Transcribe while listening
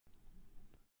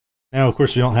Now, of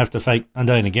course, we don't have to fight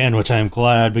Undying again, which I am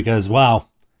glad, because, wow.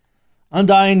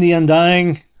 Undying the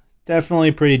Undying,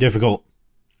 definitely pretty difficult.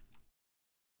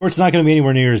 Of course, it's not going to be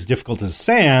anywhere near as difficult as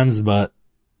Sans, but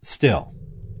still.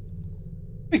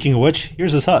 Speaking of which,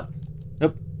 here's his hut.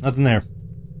 Nope, nothing there.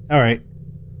 Alright.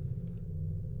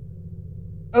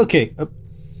 Okay.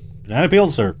 Banana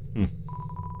peels, or...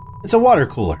 It's a water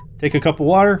cooler. Take a cup of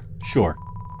water? Sure.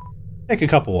 Take a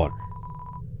cup of water.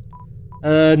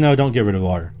 No, don't get rid of the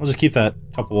water. We'll just keep that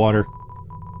cup of water.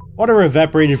 Water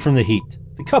evaporated from the heat.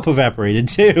 The cup evaporated,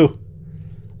 too.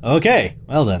 Okay,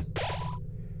 well then.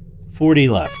 40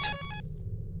 left.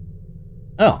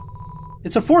 Oh.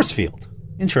 It's a force field.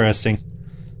 Interesting.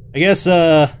 I guess,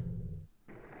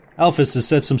 Alphys has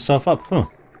set some stuff up, huh?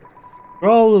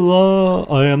 Tra-la-la,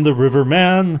 I am the river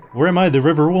man. Where am I the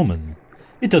river woman?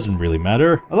 It doesn't really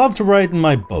matter. I love to ride in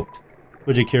my boat.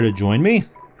 Would you care to join me?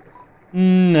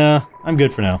 Nah, I'm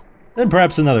good for now. Then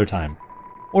perhaps another time.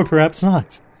 Or perhaps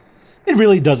not. It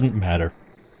really doesn't matter.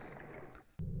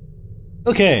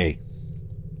 Okay.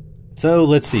 So,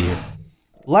 let's see here.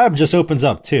 Lab just opens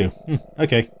up, too.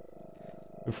 Okay.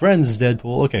 Your friend's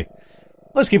Deadpool. Okay.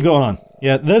 Let's keep going on.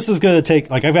 Yeah, this is gonna take,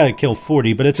 like, I've gotta kill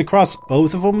 40, but it's across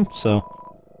both of them, so...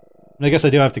 I guess I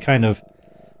do have to kind of,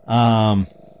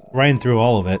 grind through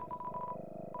all of it.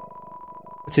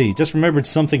 Let's see, just remembered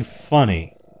something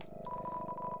funny.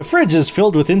 The fridge is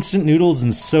filled with instant noodles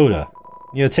and soda.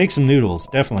 Yeah, take some noodles,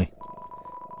 definitely.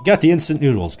 You got the instant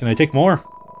noodles. Can I take more?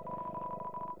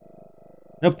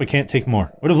 Nope, I can't take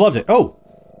more. Would have loved it. Oh!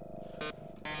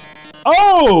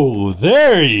 Oh,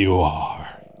 there you are!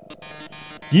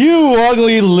 You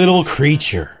ugly little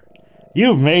creature.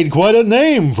 You've made quite a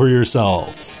name for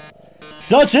yourself.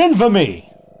 Such infamy!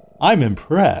 I'm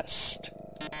impressed.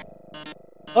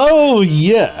 Oh,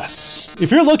 yes.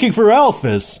 If you're looking for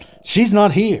Alphys, she's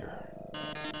not here.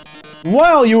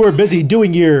 While you were busy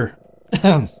doing your...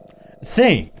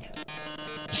 thing,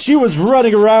 she was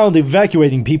running around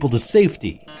evacuating people to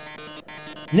safety.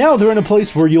 Now they're in a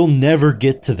place where you'll never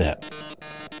get to them.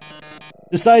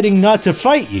 Deciding not to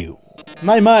fight you.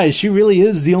 My, she really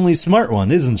is the only smart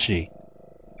one, isn't she?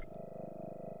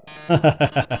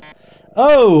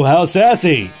 Oh, how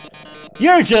sassy!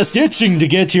 You're just itching to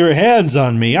get your hands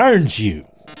on me, aren't you?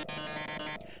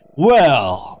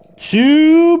 Well,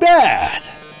 too bad.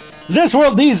 This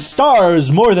world needs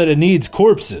stars more than it needs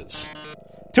corpses.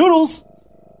 Toodles!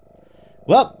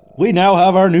 Well, we now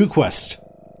have our new quest.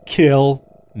 Kill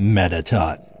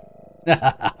Mettaton.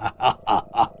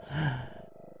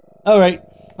 Alright,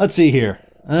 let's see here.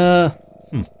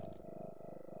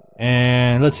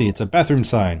 And let's see, it's a bathroom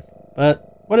sign. But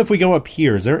what if we go up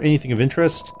here? Is there anything of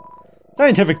interest?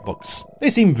 Scientific books. They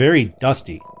seem very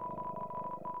dusty.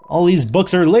 All these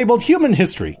books are labeled human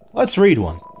history. Let's read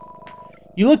one.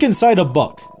 You look inside a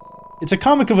book. It's a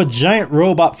comic of a giant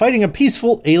robot fighting a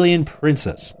peaceful alien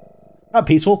princess. Not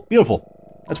peaceful,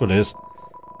 beautiful. That's what it is.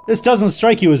 This doesn't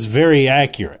strike you as very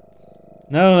accurate.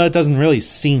 No, that doesn't really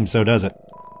seem so, does it?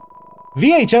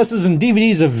 VHSs and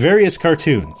DVDs of various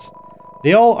cartoons.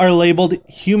 They all are labeled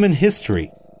human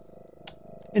history.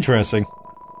 Interesting.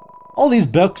 All these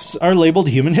books are labeled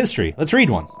human history. Let's read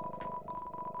one.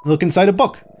 Look inside a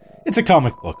book. It's a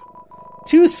comic book.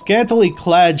 Two scantily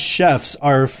clad chefs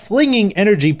are flinging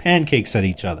energy pancakes at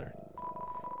each other.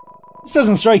 This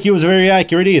doesn't strike you as very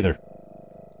accurate either.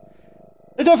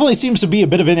 There definitely seems to be a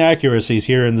bit of inaccuracies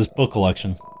here in this book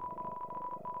collection.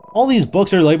 All these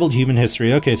books are labeled human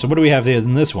history. Okay, so what do we have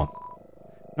in this one?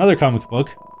 Another comic book.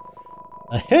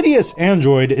 A hideous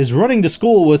android is running to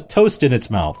school with toast in its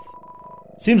mouth.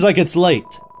 Seems like it's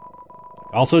late.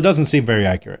 Also doesn't seem very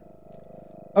accurate.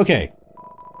 Okay.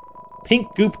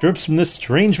 Pink goop drips from this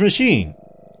strange machine.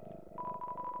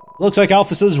 Looks like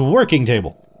Alphys's working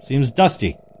table. Seems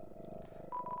dusty.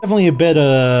 Definitely a bit,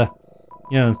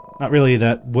 you know, not really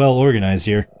that well organized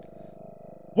here.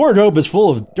 Wardrobe is full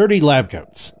of dirty lab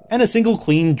coats, and a single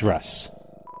clean dress.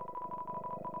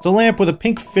 It's a lamp with a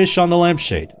pink fish on the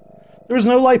lampshade. There is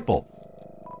no light bulb.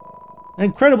 An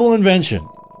incredible invention.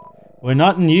 When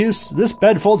not in use, this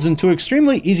bed folds into an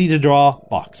extremely easy-to-draw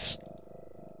box.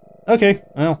 Okay,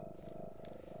 well,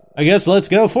 I guess let's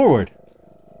go forward.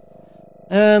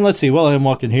 And let's see, while I'm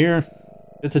walking here,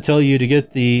 I have to tell you to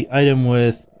get the item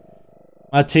with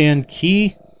Matan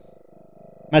Key?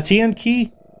 Matan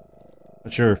Key?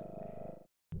 Not sure.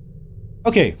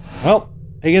 Okay, well,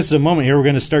 I guess in a moment here we're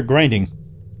going to start grinding.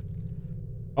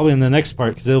 Probably in the next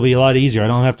part, because it'll be a lot easier. I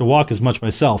don't have to walk as much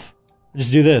myself. I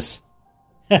just do this.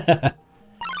 The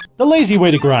lazy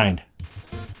way to grind.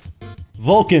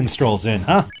 Vulcan strolls in,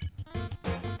 huh?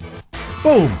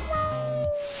 Boom!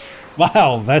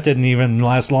 Wow, that didn't even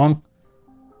last long.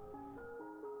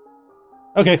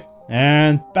 Okay,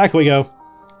 and back we go.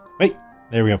 Wait,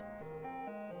 there we go.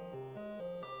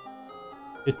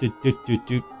 Doot, doot, doot, doot,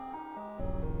 doot.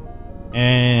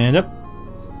 And up.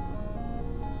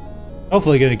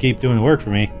 Hopefully gonna keep doing the work for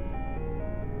me.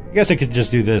 I guess I could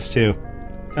just do this too.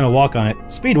 Kind of walk on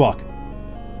it. Speed walk.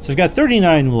 So I've got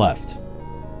 39 left.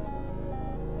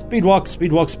 Speed walk,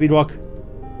 speed walk, speed walk.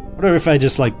 What if I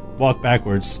just like walk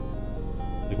backwards?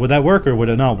 Like, would that work or would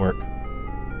it not work?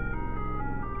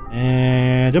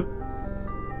 And up.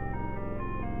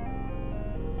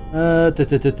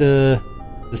 The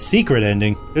secret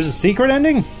ending. There's a secret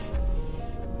ending?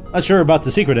 Not sure about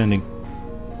the secret ending.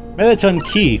 Metaton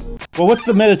key. Well, what's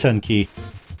the Metaton key?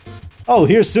 Oh,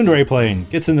 here's Tsundere playing.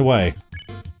 Gets in the way.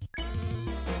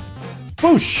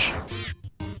 Boosh!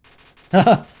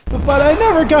 But I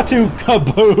never got to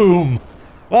kaboom!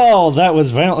 Well, that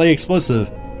was violently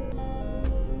explosive.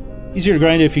 Easier to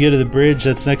grind if you go to the bridge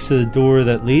that's next to the door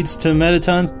that leads to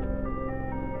Metaton.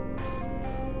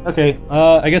 Okay,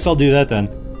 I guess I'll do that then.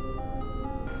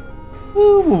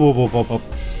 Woo, woo, woo, woo, woo, woo.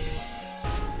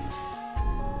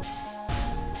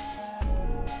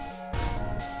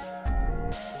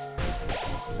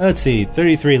 Let's see,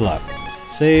 33 left.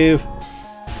 Save.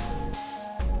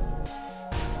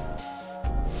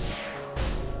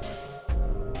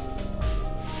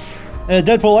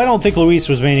 Deadpool, I don't think Luis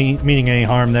was meaning any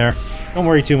harm there. Don't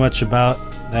worry too much about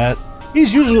that.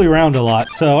 He's usually around a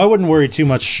lot, so I wouldn't worry too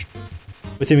much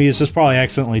with him. He was just probably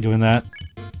accidentally doing that.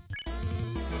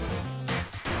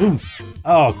 Ooh.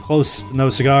 Oh, close. No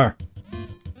cigar.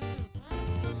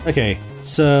 Okay,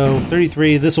 so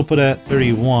 33. This will put at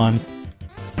 31.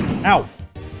 Ow!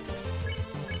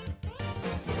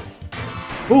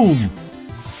 Boom!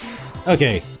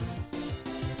 Okay.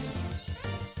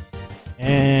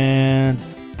 And...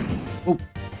 oh.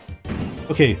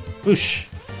 Okay, whoosh.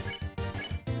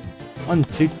 1,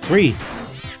 2, 3.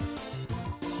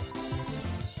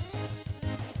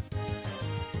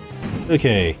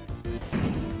 Okay.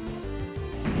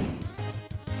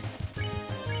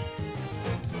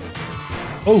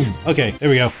 Boom! Okay, there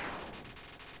we go.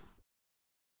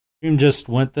 Stream just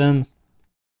went then.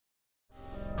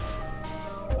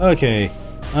 Okay.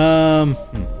 Oh!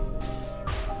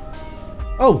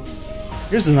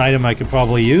 Here's an item I could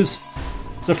probably use.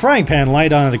 It's a frying pan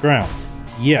light on the ground.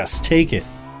 Yes, take it.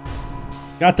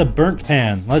 Got the burnt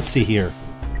pan. Let's see here.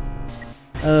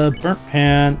 Burnt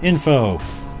pan info.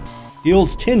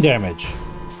 Deals 10 damage.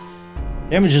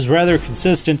 Damage is rather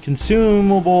consistent.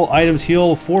 Consumable items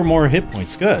heal 4 more hit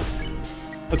points. Good.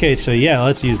 Okay, so yeah,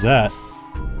 let's use that.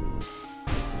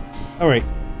 Alright.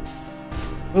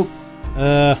 Oh.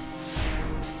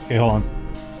 Okay, hold on.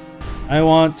 I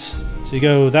want to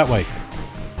go that way.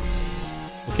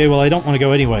 Okay, well, I don't want to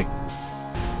go anyway.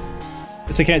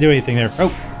 Guess I can't do anything there.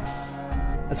 Oh!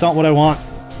 That's not what I want.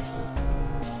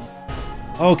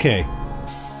 Okay.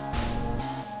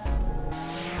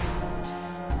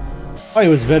 Probably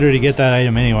was better to get that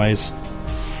item anyways.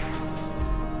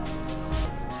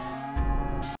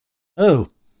 Oh.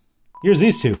 Here's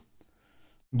these two.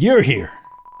 You're here.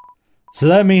 So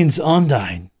that means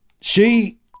Undyne.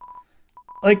 She...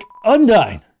 like,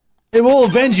 Undyne. It will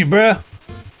avenge you, bruh.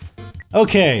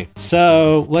 Okay,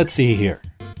 so let's see here.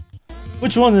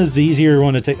 Which one is the easier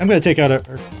one to take? I'm gonna take out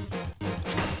a...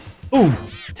 boom!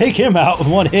 Take him out with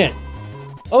one hit.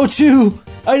 Oh, two!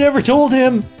 I never told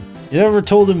him! You never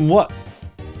told him what?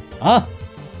 Huh?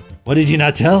 What did you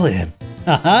not tell him?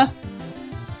 Haha?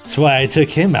 That's why I took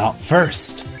him out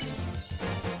first.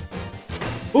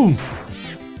 Boom!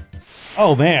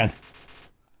 Oh, man.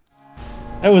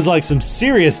 That was like some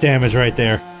serious damage right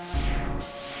there.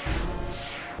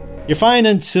 You're fine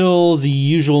until the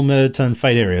usual Metaton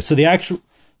fight area. So the actual...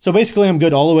 so basically I'm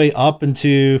good all the way up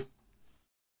into...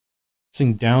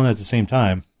 sing down at the same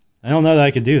time. I don't know that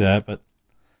I could do that, but...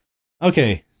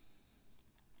 okay.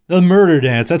 The murder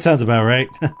dance, that sounds about right.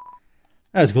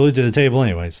 That's glued to the table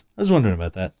anyways. I was wondering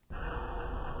about that.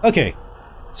 Okay.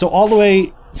 So all the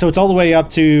way... so it's all the way up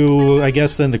to, I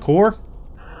guess, then the core?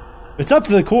 If it's up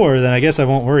to the core, then I guess I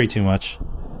won't worry too much.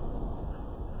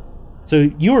 So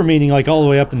you were meaning like all the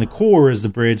way up in the core is the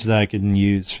bridge that I can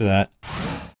use for that.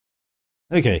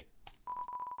 Okay.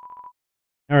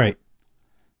 Alright.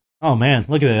 Oh man,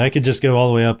 look at that. I could just go all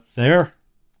the way up there.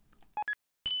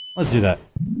 Let's do that.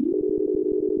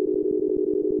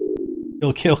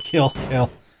 Kill, kill, kill,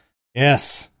 kill.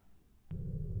 Yes.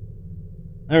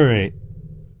 Alright.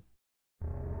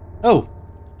 Oh!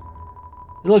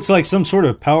 It looks like some sort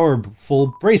of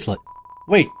powerful bracelet.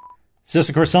 Wait, it's just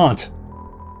a croissant.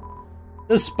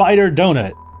 The spider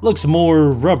donut looks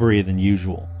more rubbery than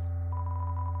usual.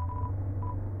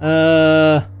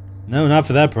 No, not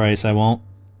for that price, I won't.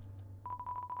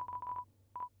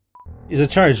 He's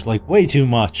charged like way too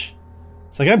much.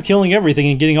 It's like I'm killing everything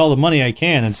and getting all the money I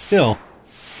can, and still.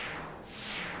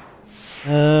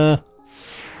 Okay,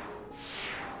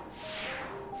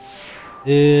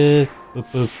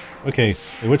 wait,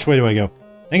 which way do I go?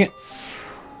 Dang it!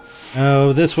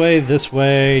 Oh, this way, that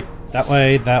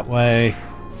way, that way.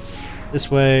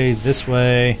 This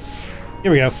way.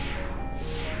 Here we go.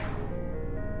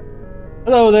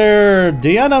 Hello there,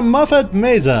 Deanna Muffett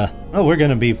Mesa. Oh, we're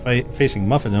gonna be facing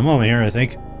Muffett in a moment here, I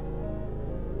think.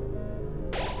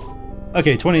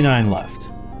 Okay, 29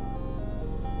 left.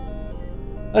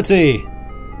 Let's see.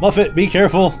 Muffett, be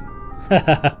careful.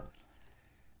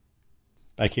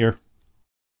 Back here.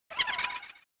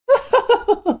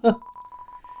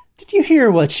 Did you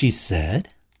hear what she said?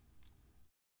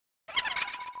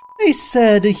 They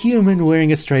said a human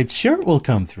wearing a striped shirt will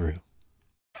come through.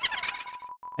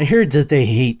 I heard that they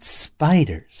hate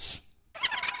spiders.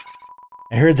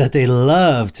 I heard that they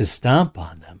love to stomp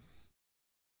on them.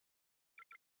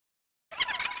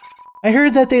 I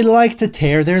heard that they like to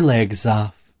tear their legs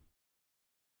off.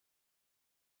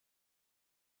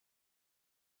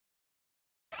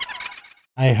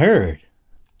 I heard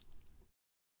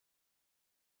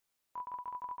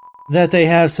that they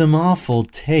have some awful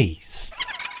taste.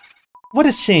 What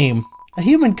a shame. A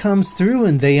human comes through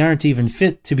and they aren't even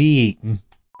fit to be eaten.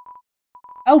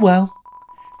 Oh well.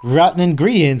 Rotten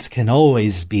ingredients can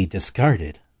always be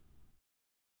discarded.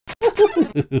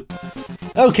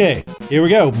 Okay, here we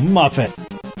go, Muffet.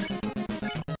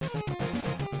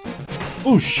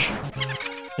 Whoosh!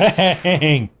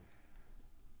 Dang!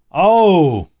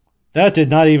 Oh! That did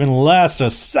not even last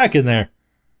a second there.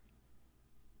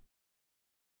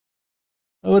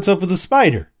 Oh, what's up with the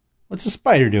spider? What's the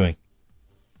spider doing?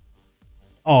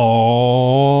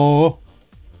 Oh!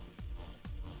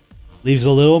 Leaves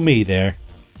a little me there.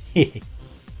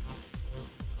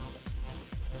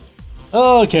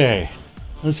 Okay.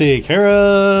 Let's see,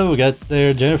 Kara, we got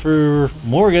there, Jennifer,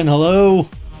 Morgan, hello.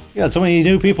 We got so many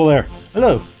new people there.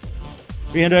 Hello.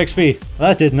 300 XP. Well,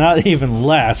 that did not even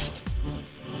last.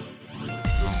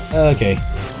 Okay.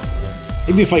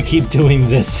 Maybe if I keep doing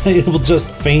this, it will just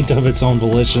faint of its own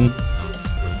volition.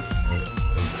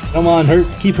 Come on,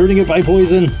 keep hurting it by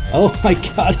poison. Oh my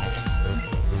god.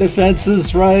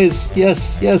 Defenses rise.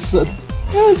 Yes, yes.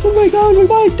 Yes, oh my god, we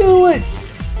might do it.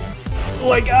 Oh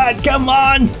my god, come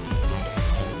on.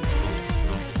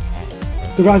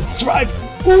 Survive,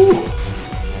 survive. Woo.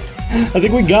 I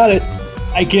think we got it.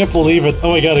 I can't believe it. Oh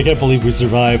my god, I can't believe we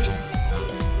survived.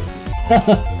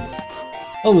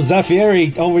 Oh,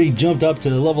 Zaffieri already jumped up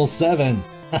to level 7.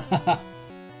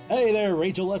 Hey there,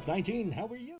 Rachel F19, how are you?